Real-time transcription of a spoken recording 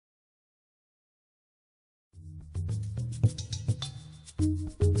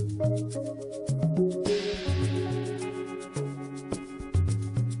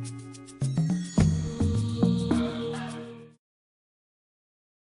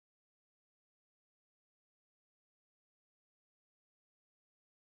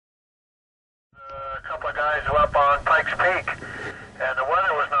guys up on Pikes Peak, and the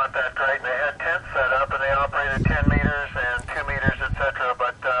weather was not that great, and they had tents set up, and they operated 10 meters and 2 meters, etc.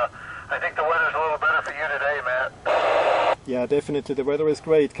 But I think the weather's a little better for you today, Matt. Yeah, definitely. The weather is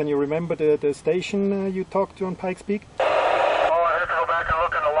great. Can you remember the station you talked to on Pikes Peak? Oh, I have to go back and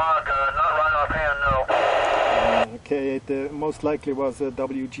look in the log. Not right offhand, no. Okay, it most likely was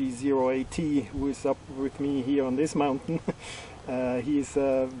WG08T, who is up with me here on this mountain. He's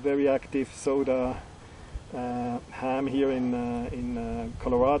a very active soda ham here in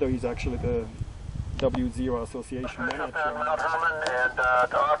Colorado. He's actually the W0 Association manager. Up there in Mount Herman, and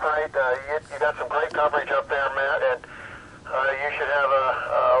to operate, you got some great coverage up there, Matt, and you should have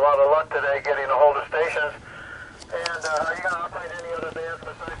a lot of luck today getting a hold of stations. And are you going to operate any other bands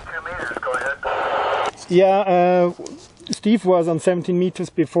besides 2 meters? Go ahead. Yeah, Steve was on 17 meters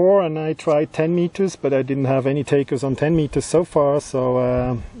before, and I tried 10 meters, but I didn't have any takers on 10 meters so far.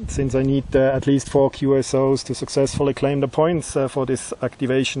 So since I need at least 4 QSOs to successfully claim the points for this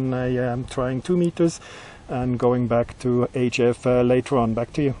activation, I am trying 2 meters and going back to HF later on.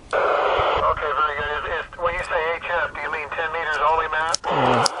 Back to you. Okay, very good. When you say HF, do you mean 10 meters only, Matt?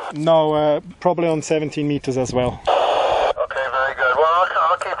 No, probably on 17 meters as well. Okay, very good. Well,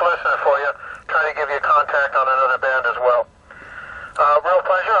 I'll keep listening for you. Try to give you contact on another band as well. Real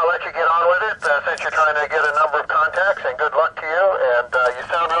pleasure. I'll let you get on with it since you're trying to get a number of contacts, and good luck to you. And you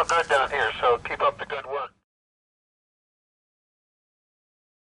sound real good down here, so keep up the good work.